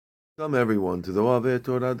Welcome everyone to the Oave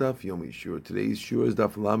Torah Daf Yomi Shur. Today's Shur is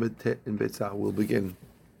Daf Lamed Tet in Betzah. We'll begin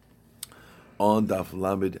on Daf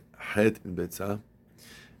Lamed Het in Betzah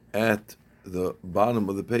at the bottom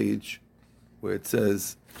of the page where it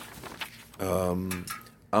says Amale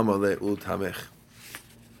Ul Tamech.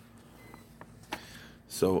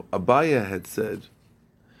 So Abaya had said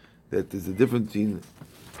that there's a difference between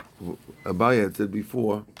Abaya had said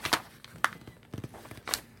before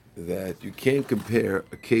that you can't compare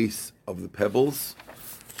a case of the pebbles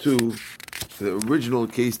to the original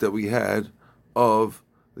case that we had of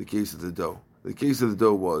the case of the dough. The case of the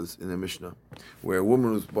dough was in the Mishnah, where a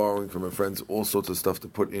woman was borrowing from her friends all sorts of stuff to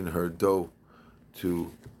put in her dough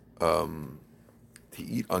to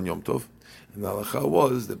eat on Yom Tov. And the halacha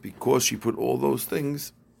was that because she put all those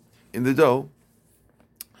things in the dough,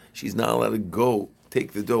 she's not allowed to go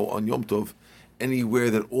take the dough on Yom Tov anywhere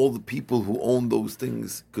that all the people who own those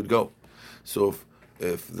things could go. So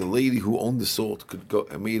if the lady who owned the salt could go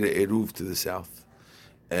and made an eruv to the south,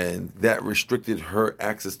 and that restricted her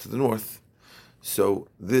access to the north, so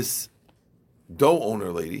this dough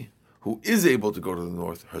owner lady, who is able to go to the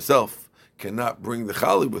north herself, cannot bring the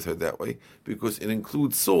chali with her that way because it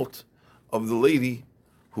includes salt of the lady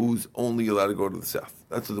who's only allowed to go to the south.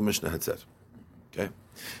 That's what the Mishnah had said. Okay?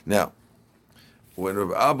 Now, when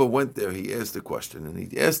Rav Abba went there, he asked the question, and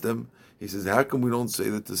he asked them, he says, how come we don't say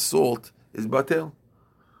that the salt is batel?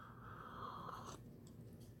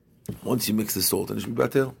 Once you mix the salt, it should be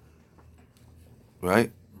batel.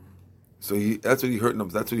 Right? So that's what he heard.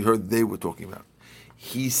 That's what he heard they were talking about.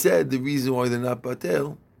 He said the reason why they're not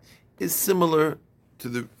batel is similar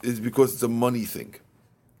to is because it's a money thing.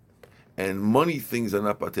 And money things are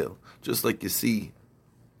not batel. Just like you see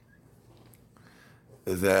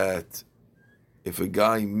that if a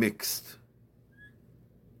guy mixed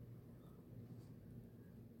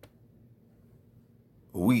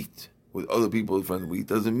wheat with other people's friends' wheat,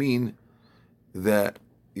 doesn't mean that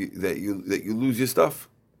you lose your stuff.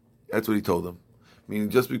 That's what he told them. Meaning,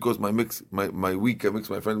 just because my wheat, I mix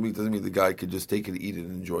my friend's wheat, doesn't mean the guy could just take it, eat it,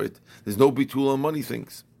 and enjoy it. There's no bitul on money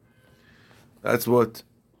things. That's what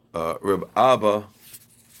Reb Abba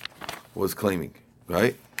was claiming,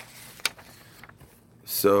 right?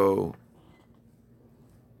 So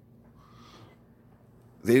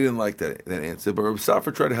they didn't like that answer, but Reb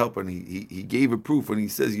Safra tried to help, and he gave a proof, and he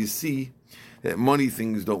says, you see that money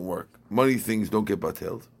things don't work. Money things don't get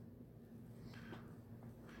bateled.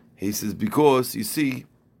 He says, because you see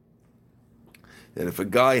that if a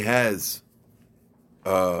guy had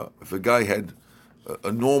a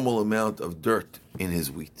normal amount of dirt in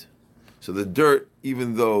his wheat, so the dirt,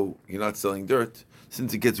 even though you're not selling dirt,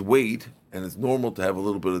 since it gets weighed and it's normal to have a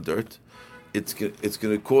little bit of dirt, it's going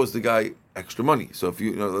to cause the guy extra money. So if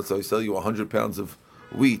let's say I sell you 100 pounds of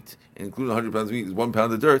wheat, and including 100 pounds of wheat is 1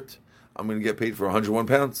 pound of dirt, I'm going to get paid for 101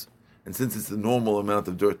 pounds. And since it's the normal amount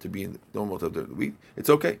of dirt to be in the normal amount of dirt in the wheat, it's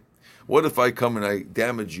okay. What if I come and I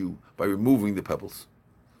damage you by removing the pebbles,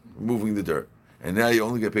 removing the dirt, and now you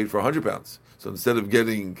only get paid for 100 pounds? So instead of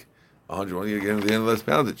getting 101, you're getting the end less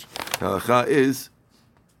poundage. Now the halakha is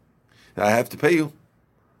that I have to pay you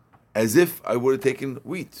as if I would have taken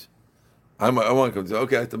wheat. I want to come and say,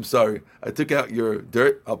 okay, I'm sorry. I took out your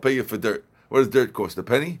dirt. I'll pay you for dirt. What does dirt cost? A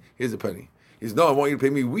penny? Here's a penny. He says, no, I want you to pay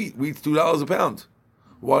me wheat. Wheat's $2 a pound.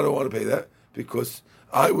 Why do I want to pay that? Because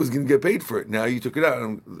I was going to get paid for it. Now you took it out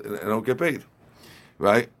and I don't get paid.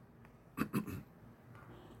 Right?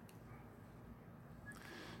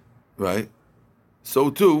 Right? So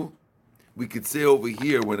too, we could say over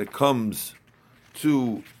here when it comes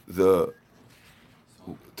to the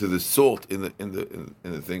salt in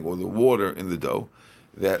the thing, or the water in the dough,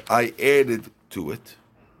 that I added to it,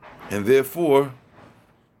 and therefore,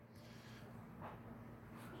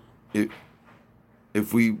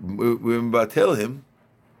 if we mevatel him,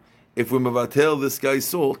 if we mevatel this guy's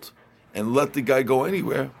salt and let the guy go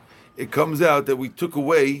anywhere, it comes out that we took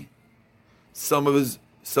away some of his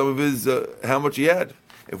how much he had.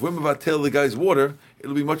 If we mevatel the guy's water,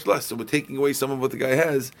 it'll be much less. So we're taking away some of what the guy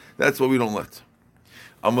has. That's what we don't let.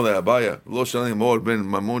 Amalei Abaya, lo shalim mor ben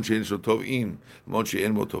mamon she'en shel tovim, mamon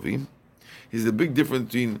she'en bo tovim. There's a big difference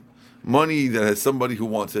between money that has somebody who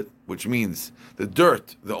wants it, which means the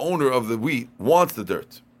dirt, the owner of the wheat wants the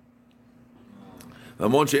dirt.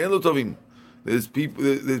 Mamon she'en lo tovim. There's people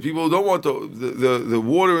who don't want the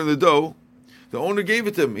water in the dough. The owner gave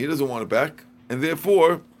it to him. He doesn't want it back, and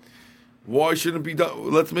therefore, why shouldn't it be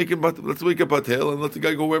done? Let's make it batel and let the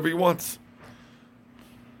guy go wherever he wants.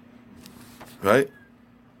 Right?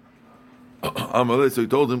 So he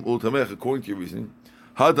told him, according to your reasoning,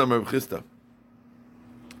 Hadam Rav Chisda.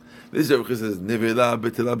 This Rav Chisda says, Nevela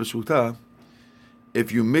betela b'shvuta.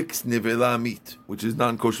 if you mix nevela meat, which is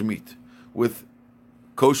non-kosher meat, with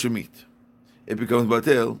kosher meat, it becomes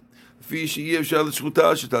batel.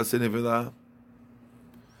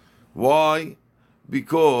 Why?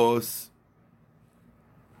 Because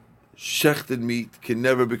shechted meat can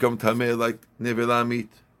never become tameh like nevela meat.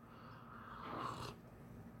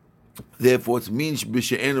 Therefore, it's min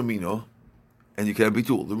b'she'enu mino, and you can have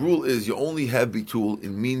bitul. The rule is you only have bitul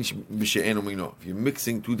in min b'she'enu mino. If you're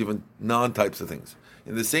mixing two different non-types of things.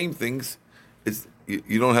 In the same things,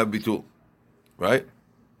 you don't have bitul, right?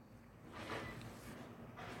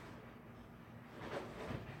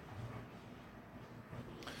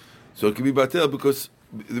 So it can be batel because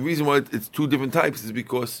the reason why it's two different types is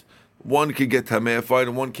because one can get tame'ified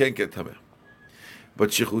and one can't get tameh. But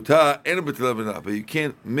shechuta and betel, but you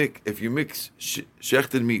can't mix. If you mix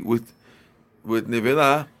shechted meat with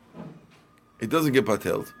nevela, it doesn't get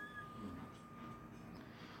bateled.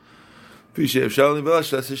 Because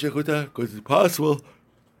it's possible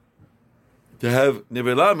to have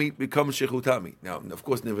nevela meat become shechuta meat. Now, of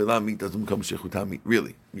course, nevela meat doesn't become shechuta meat.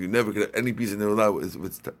 Really, you never get any piece of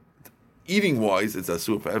nevela. Eating wise, it's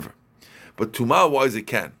asur forever. But tumah wise, it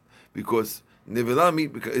can, because nevela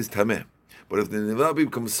meat is tameh. But if the nevela meat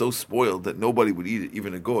becomes so spoiled that nobody would eat it,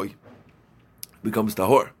 even a goy, it becomes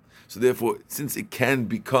tahor. So therefore, since it can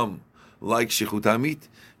become like shechuta meat,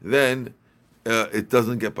 then it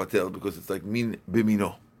doesn't get batel because it's like min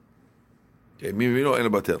bimino. Okay, min bimino and a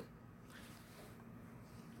batel.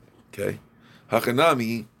 Okay,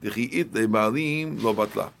 hachanami dechi'it le'malim lo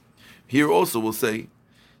batla. Here also we'll say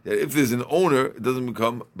that if there's an owner, it doesn't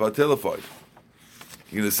become batelified.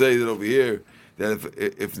 You're going to say that over here that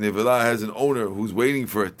if nevela has an owner who's waiting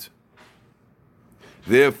for it,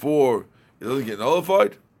 therefore it doesn't get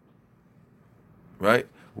nullified, right?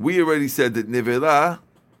 We already said that nevela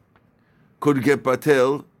could get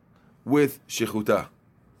batel with shechuta,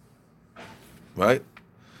 right?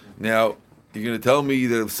 Now you're going to tell me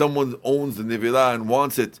that if someone owns the nevela and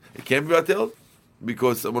wants it, it can't be batel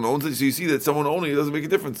because someone owns it. So you see that someone owning it doesn't make a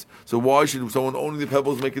difference. So why should someone owning the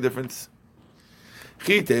pebbles make a difference?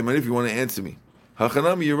 Chitem, and if you want to answer me,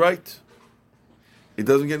 hachanami, you're right. It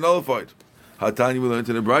doesn't get nullified. Hatani will learn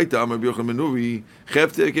to the bright Amar B'Yochanan ben Nuri,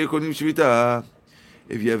 chefte kekonim shvita.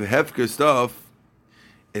 If you have hefker stuff,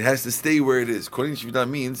 it has to stay where it is. Konim shvita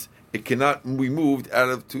means it cannot be moved out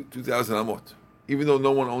of 2,000 amot, even though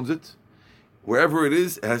no one owns it. Wherever it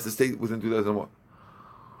is, it has to stay within 2,000 amot.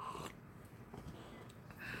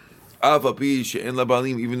 Avapi she'en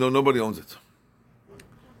labalim, even though nobody owns it.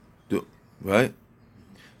 Right?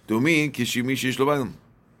 Domin kishimi sheish lo balim.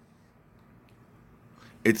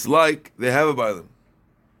 It's like they have a balim.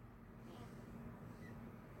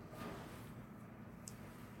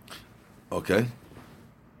 Okay.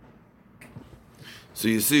 So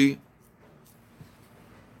you see,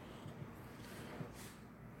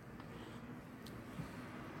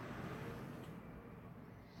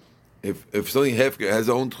 if something hefker has its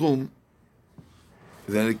own tchum,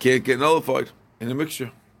 then it can't get nullified in a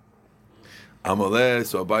mixture. Amaleh,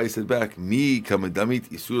 so Abai said back, Mi kamadamit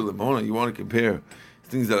isur lemona. You want to compare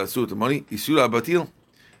things that are asur to money? Isur abatil.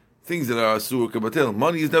 Things that are asur kabatel.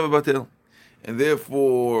 Money is never batel. And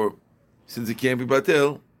therefore, since it can't be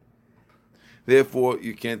batel, therefore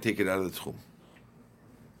you can't take it out of the tchum.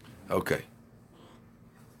 Okay.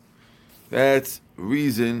 That's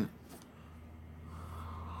reason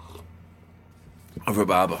of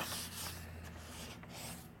Rabbi Abba.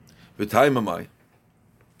 V'taimamai.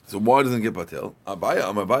 So why doesn't it get batel?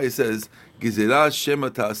 Abaya says, Gezerah shema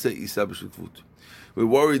ta'aseh isa b'shutvut. We're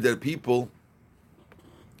worried that people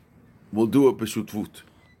will do it b'shutvut.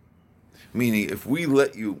 Meaning, if we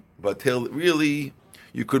let you batel, really,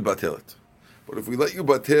 you could batel it. But if we let you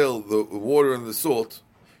batel the water and the salt,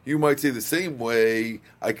 you might say the same way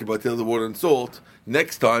I could batel the water and salt.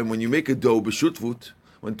 Next time, when you make a dough b'shutvut,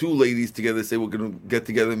 when two ladies together say we're going to get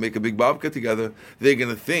together and make a big babka together, they're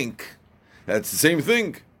going to think that's the same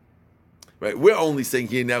thing. Right? We're only saying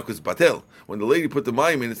here now because batel. When the lady put the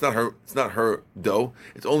mayim in, it's not her dough.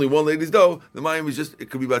 It's only one lady's dough. The mayim is just, it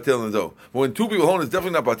could be batel in the dough. But when two people hold it, it's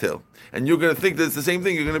definitely not batel. And you're going to think that it's the same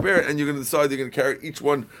thing. You're going to bear it, and you're going to decide they're going to carry each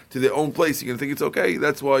one to their own place. You're going to think it's okay.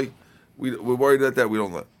 That's why we're worried about that. We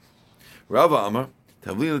don't let. Rava Amar,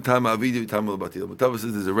 Tavlin time avidi time batel. But Tava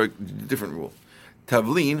says there's a different rule.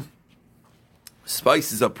 Tavlin,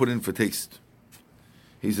 spices are put in for taste.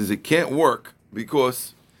 He says it can't work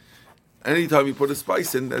because anytime you put a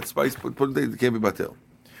spice in, that spice put in it can't be batel.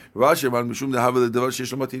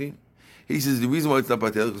 He says the reason why it's not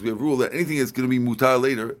batel is because we have a rule that anything that's going to be mutar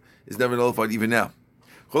later is never nullified even now.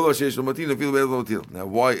 Now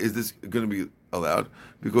why is this going to be allowed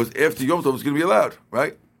because after Yom Tov it's going to be allowed,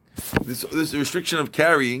 right? This restriction of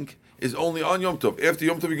carrying is only on Yom Tov. After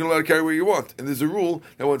Yom Tov you're going to allow to carry where you want, and there's a rule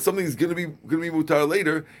that when something is going to be mutar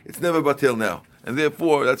later, it's never batel now, and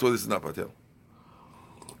therefore that's why this is not batel.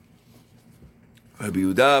 Rabbi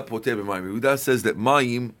Yehuda poteh b'mayim. Rabbi Yehuda says that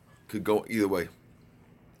mayim could go either way,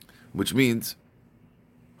 which means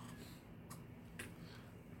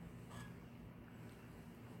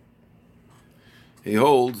he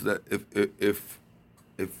holds that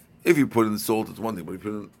if you put in salt, it's one thing, but if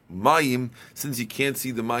you put in mayim, since you can't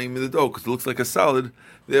see the mayim in the dough because it looks like a salad,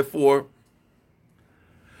 therefore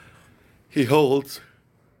he holds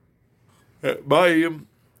that mayim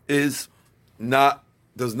does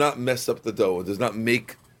not mess up the dough. It does not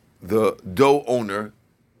make the dough owner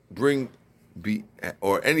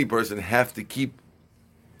or any person have to keep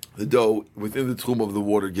the dough within the tchum of the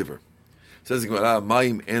water giver. It says the Gemara,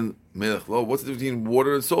 mayim and melech lo. What's the difference between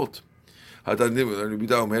water and salt? I thought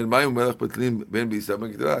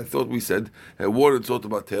we said that water and salt are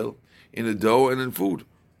batel in the dough and in food.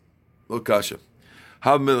 Lo kasha.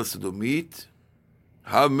 Hav melech sodomit,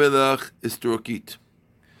 hav melech istorokit.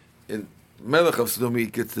 In melech of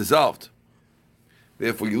sodomit gets dissolved,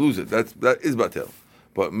 therefore you lose it. That is batel.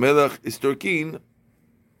 But melech istorkin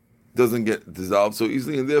doesn't get dissolved so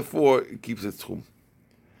easily, and therefore it keeps its tchum.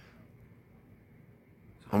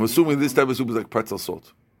 I'm assuming this type of soup is like pretzel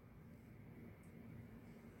salt.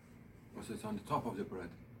 So it's on the top of the bread.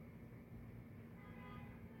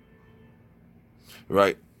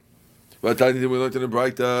 Right. But we learned in the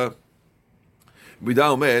Braita. But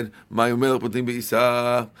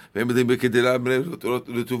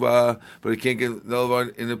it can't get nullified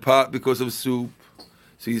in a pot because of soup.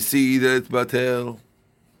 So you see that it's batel.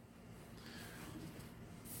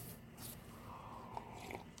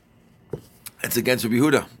 It's against Rabbi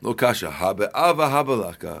Yehuda. No kasha.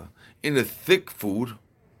 Habalaka. In a thick food,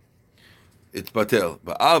 it's batel.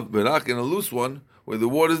 But benach in a loose one, where the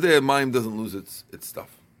water's there, mayim doesn't lose its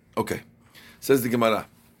stuff. Okay. Says the Gemara.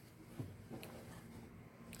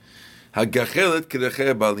 Hagachelet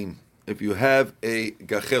kereche balim. If you have a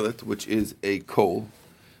gachelet, which is a coal,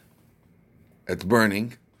 it's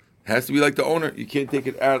burning, it has to be like the owner. You can't take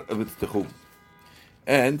it out of its techum.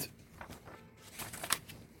 And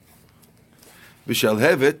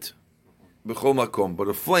B'shalhevet b'chol makom. But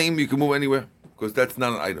a flame you can move anywhere because that's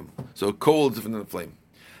not an item. So a coal is different than a flame.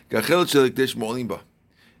 Gachelet shel hekdesh mo'alim ba.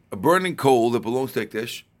 A burning coal that belongs to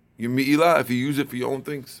hekdesh, you mi'ilah if you use it for your own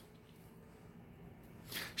things.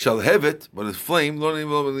 Shalhevet, but a flame,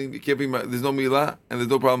 you can't be. There's no mi'ilah and there's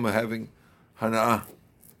no problem with having hana'ah.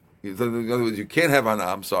 In other words, you can't have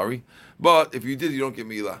hana'ah. I'm sorry, but if you did, you don't get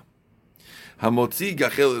mi'ilah. Hamotzi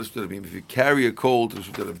gachelet l'shut harabim. If you carry a coal to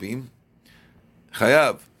l'shut harabim,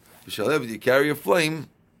 chayav. B'shalhevet, you carry a flame.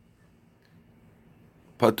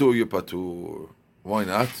 Patur, you patur. Why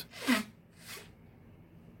not?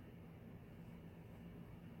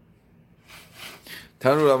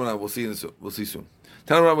 Tanu Rabbana, we'll see soon.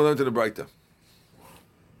 Tanu Rabbana learned to the Braita.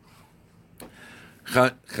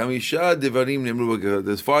 Chamisha devarim nemru b'gachel.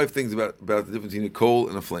 There's 5 things about the difference between a coal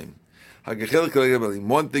and a flame.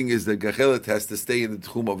 One thing is that gachelet has to stay in the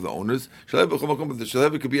tchum of the owners.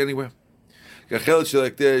 Shalhevet could be anywhere. A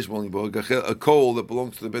coal that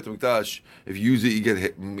belongs to the Bet HaMikdash, if you use it, you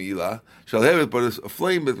get mi'ilah. Shall have it, but it's a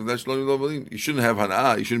flame Bet HaMikdash. You shouldn't have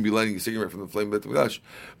hana'ah. You shouldn't be lighting a cigarette from the flame Bet HaMikdash.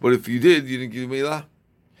 But if you did, you didn't give mi'ilah.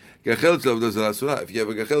 If you have a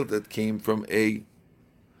gachelet that came from a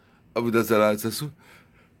avodah zarah, it's asur.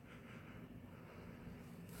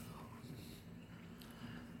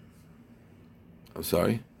 I'm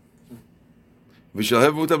sorry. We shall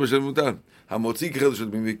have mutar. Hamotzi gachelet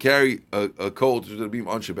should be. We carry a coal to be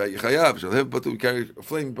on Shabbat. Yechayav shall have patur. We carry a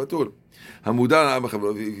flame patur. Hamudan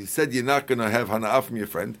amachav. If you said you're not going to have hana'ah from your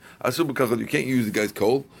friend, asur b'kachal, you can't use the guy's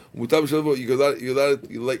coal. Mutar b'shalvo, you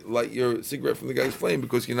light your cigarette from the guy's flame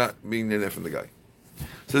because you're not being there from the guy.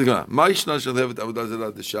 Says Gemara, Ma'ishna shall have it avodah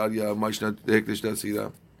zarah desharia. Ma'ishna hekdesh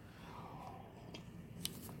dasira.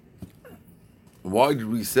 Why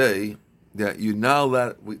did we say that you're not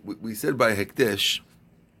allowed? We said by hekdesh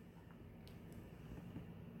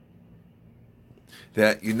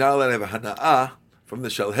that you're not allowed to have a hana'ah from the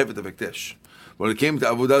shalhevet of hekdesh. When it came to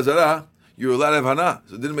avodah zarah, you're allowed to have hana'ah,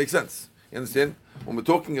 so it didn't make sense. You understand? When we're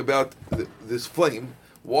talking about this flame,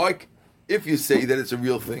 why, if you say that it's a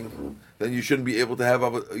real thing, then you shouldn't be able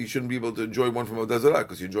to enjoy one from avodah zarah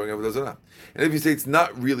because you're enjoying avodah zarah. And if you say it's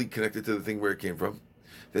not really connected to the thing where it came from,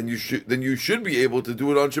 then you should be able to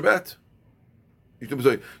do it on Shabbat.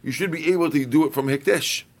 You should be able to do it from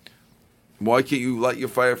hekdesh. Why can't you light your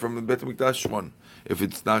fire from the Bet HaMikdash one if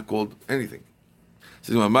it's not called anything?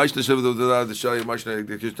 Says my mashna shaved the shali mashna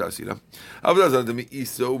the kish tasira. Avdaz the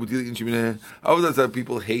iso b'dili in shemine. Avdaz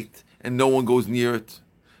people hate and no one goes near it.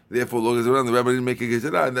 Therefore, long as around the rabbi didn't make a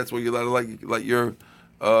gezerah, and that's why you're allowed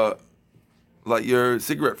to light your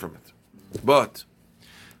cigarette from it. But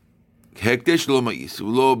hekdesh lo ma'is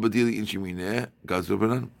lo b'dili in shemine gazur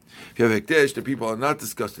banan. If you have hekdesh that people are not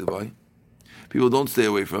disgusted by, people don't stay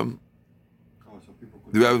away from. So people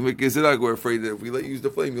could The rabbi make gezerah. We're afraid that if we let you use the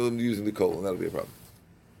flame, you'll end up using the coal, and that'll be a problem.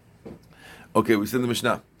 Okay, we send the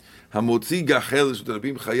Mishnah. Hamotzi gachel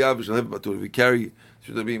sh'utarabim chayav v'shalhev patur. If you carry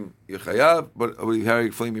sh'utarabim, you're chayav, but if you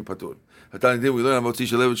carry flame, you're patur. Hatani did we learn hamotzi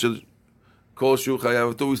sh'alev sh'al kol shu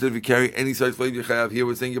chayav. Until we said if you carry any size flame, you're chayav. Here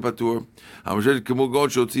we're saying you're patur. Hamoshed k'mol god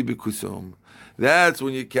sh'otzi b'kusum. That's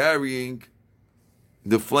when you're carrying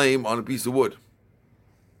the flame on a piece of wood.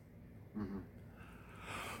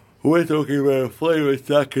 We're talking about a flame that's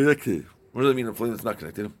not connected. What does that mean, a flame that's not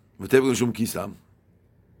connected? So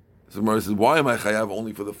Gemara says, why am I chayav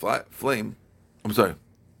only for the flame? I'm sorry.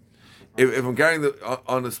 If I'm carrying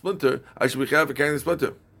on a splinter, I should be chayav for carrying the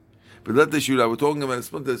splinter. But let the shooter, we're talking about a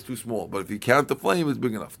splinter that's too small. But if you count the flame, it's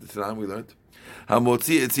big enough. This time we learned.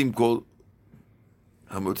 Hamotzi etzim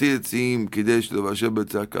kidesh levasher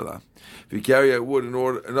b'tzakala. If you carry a wood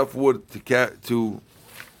enough wood to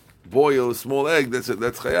boil a small egg, that's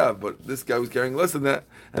chayav. But this guy was carrying less than that,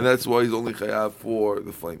 and that's why he's only chayav for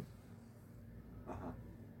the flame.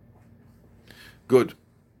 Good.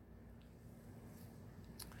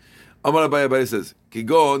 Amar Abaye says,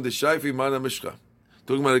 Kigon the shayfi mana mishcha.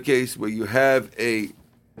 Talking about a case where you have a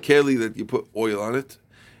keli that you put oil on it,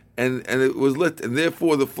 and it was lit, and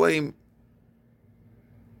therefore the flame.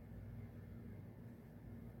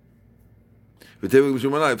 If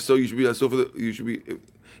so, you should be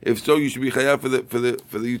chayav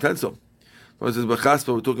for the utensil. It says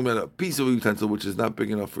b'chaspa, we're talking about a piece of a utensil which is not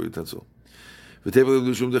big enough for a utensil. Let's say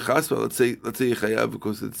you chayav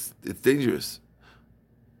because it's dangerous.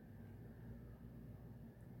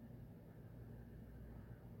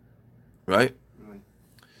 Right?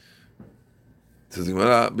 Says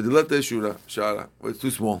Gemara, shara. It's too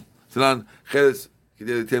small. This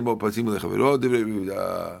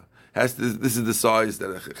is the size that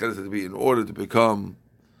a cheres has to be in order to become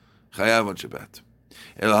chayav on Shabbat.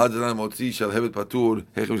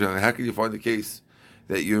 How can you find the case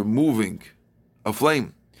that you're moving a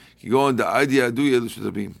flame? You go on the idea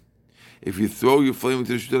if you throw your flame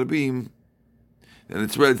into the Shutarabim, then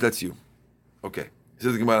it spreads, that's you. Okay.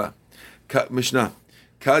 Says the Gemara. Mishnah.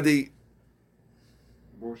 Kadi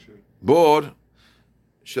Bor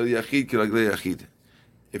Shel Yachid Kiraglei Yachid.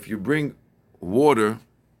 If you bring water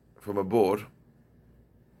from a board,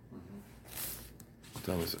 what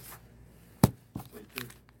time is it?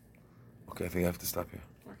 Okay, I think I have to stop here.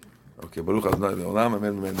 Okay, Baruch Adonai Le'olam,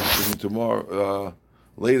 amen. Tomorrow,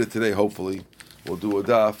 later today, hopefully, we'll do a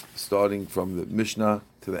daf starting from the Mishnah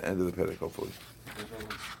to the end of the Perek, hopefully.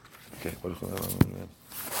 Okay, Baruch Adonai Le'olam, amen.